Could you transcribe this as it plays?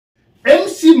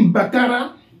MC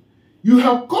Mbakara, you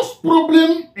have caused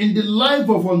problem in the life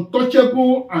of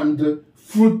Untouchable and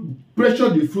Pressure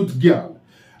the Fruit Girl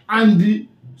and the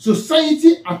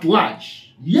society at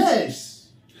large. Yes,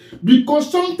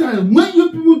 because sometimes when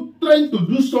you people trying to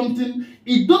do something,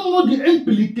 you don't know the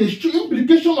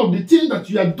implication of the thing that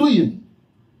you are doing.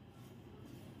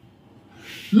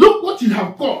 Look what you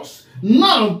have caused.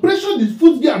 Now, Pressure the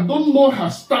Fruit Girl don't know her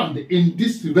stand in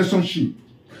this relationship.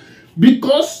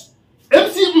 Because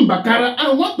MC Mbakara,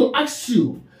 I want to ask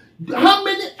you, how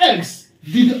many eggs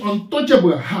did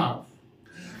Untouchable have?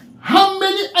 How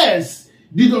many eggs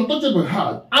did Untouchable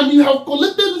have? And you have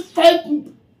collected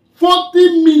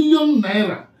 40 million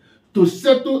naira to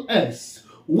settle eggs.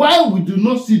 Why we do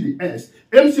not see the eggs?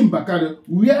 MC Mbakara,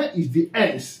 where is the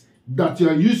eggs that you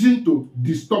are using to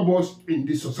disturb us in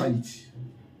this society?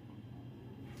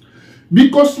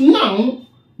 Because now,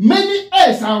 many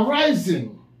eggs are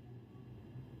rising,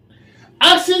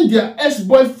 asking their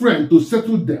ex-boyfriend to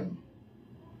settle them.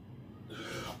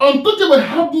 Untouchable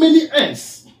have many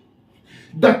eggs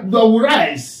that will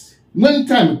rise when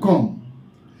time comes.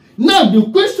 Now the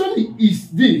question is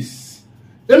this,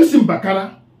 MC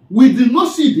Mbakara, we did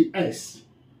not see the eggs.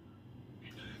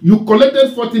 You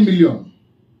collected 40 million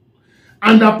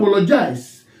and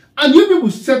apologize, and you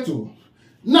people settle.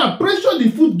 Now Pressure the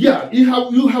Fruit Girl,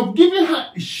 you have given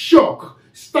her a shock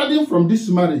starting from this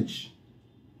marriage.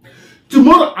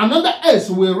 Tomorrow, another S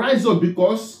will rise up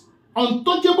because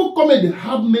Untouchable comedy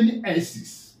have many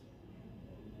S's.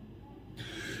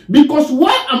 Because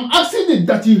why I'm asking it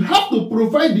that you have to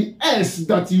provide the S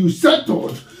that you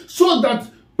settled so that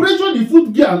Pressure the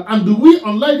Fruit Girl and the we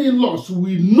online in-laws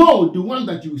will know the one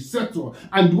that you settle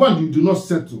and the one you do not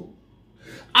settle.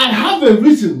 I have a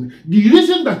reason. The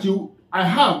reason that I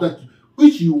have that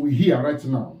which you will hear right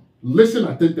now. Listen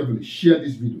attentively. Share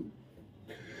this video.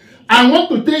 I want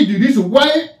to tell you the reason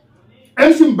why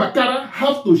MC Mbakara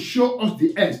have to show us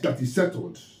the S that is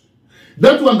settled.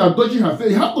 That one that dodging her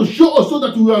face, you have to show us so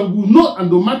that we will know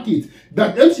and mark it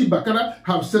that MC Mbakara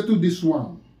have settled this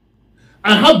one.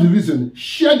 I have the reason.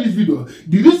 Share this video.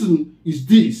 The reason is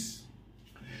this.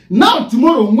 Now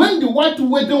tomorrow when the white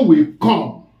wedding will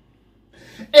come,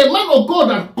 a man of God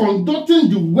that conducting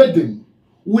the wedding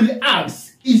will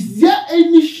ask, is there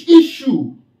any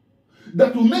issue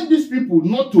that will make these people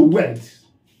not to wed?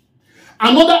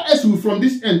 Another S will from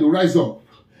this end rise up.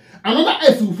 Another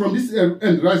S will from this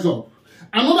end rise up.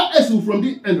 Another S will from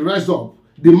this end rise up.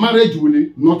 The marriage will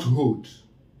not hold.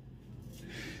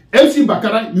 MC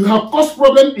Mbakara, you have caused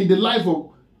problem in the life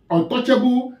of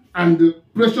Untouchable and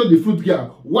Pressure the Fruit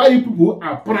Girl. Why you people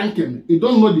are pranking? You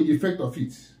don't know the effect of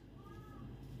it.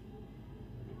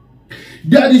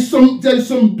 There's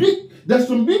some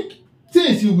big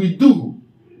things you will do.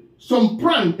 Some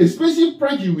prank, especially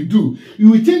prank you will do.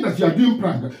 You will think that you are doing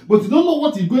prank, but you don't know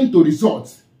what is going to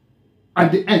result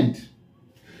at the end.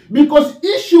 Because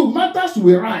issue matters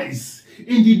will rise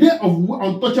in the day of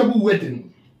Untouchable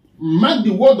wedding. Mark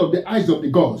the word of the eyes of the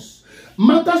gods.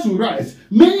 Matters will rise.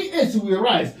 Many eggs will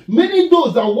rise. Many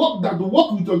those that work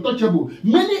with Untouchable,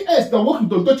 many eggs that work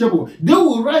with Untouchable, they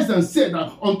will rise and say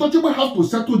that Untouchable have to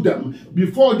settle them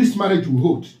before this marriage will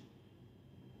hold.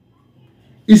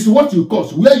 It's what you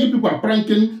cause. Where you people are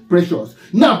pranking Precious.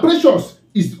 Now Precious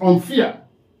is on fear.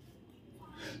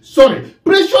 Sorry,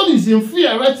 Precious is in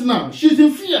fear right now. She's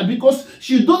in fear because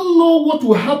she don't know what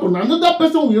will happen. Another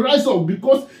person will rise up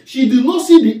because she did not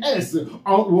see the S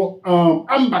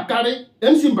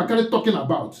MC Mbakara talking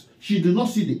about. She did not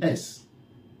see the S.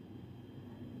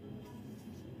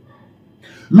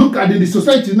 Look at the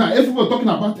society now. Everyone talking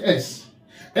about S.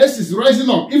 S is rising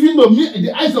up. Even though me, in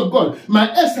the eyes of God,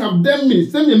 my S have sent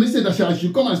me a message that I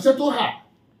should come and settle her.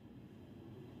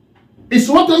 It's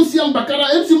what MC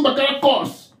Mbakara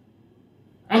caused.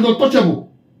 And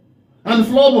Untouchable. And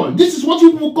f3år boy. This is what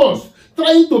you people cause.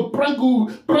 Trying to prank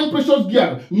Precious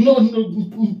girl.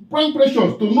 Prank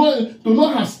Precious to know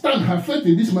her stand, her faith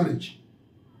in this marriage.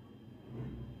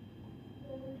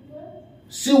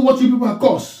 See what you people are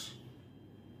caused.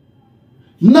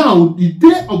 Now, the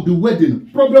day of the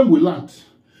wedding, problem will land.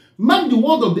 Mark the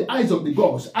word of the eyes of the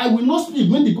gods. I will not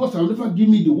speak when the gods have never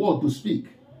given me the word to speak.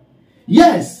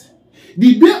 Yes.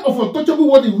 The day of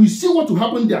Untouchable wedding, we see what will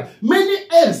happen there. Many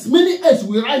S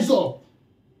will rise up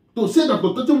to say that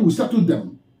Untouchable will settle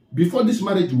them before this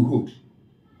marriage will hold.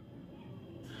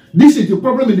 This is the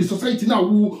problem in the society now.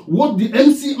 What the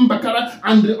MC Mbakara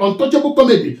and the Untouchable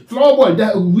comedy, f3år boy,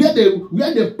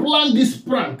 where they plan this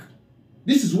prank.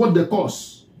 This is what they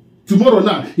cause. Tomorrow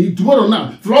now,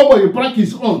 f3år boy will prank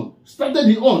his own. Started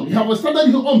his own. He have started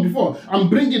his own before and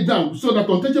bring it down so that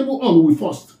Untouchable own will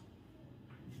first.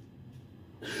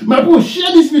 My people,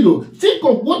 share this video. Think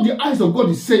of what the eyes of God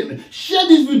is saying. Share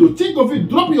this video. Think of it.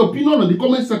 Drop your opinion on the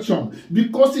comment section.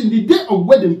 Because in the day of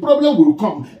wedding, problem will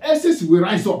come. Excess will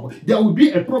rise up. There will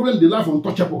be a problem in the life of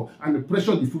untouchable and the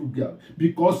pressure of the fruit girl.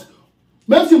 Because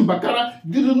MC Mbakara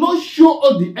did not show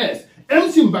all the S.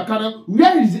 MC Mbakara,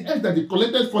 where is the S that he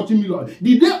collected 40 million?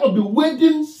 The day of the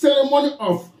wedding ceremony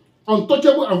of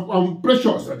untouchable and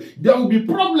precious, there will be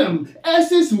problem.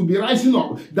 Essence will be rising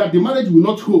up that the marriage will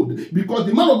not hold, because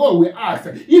the man of God will ask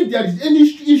if there is any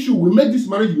issue will make this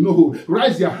marriage will not hold.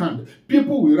 Raise your hand.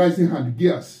 People will raise their hand.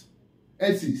 Girls,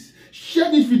 Essence, share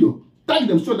this video. Tag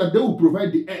them so that they will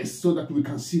provide the S so that we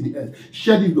can see the S.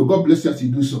 Share this video. God bless you as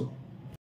you do so.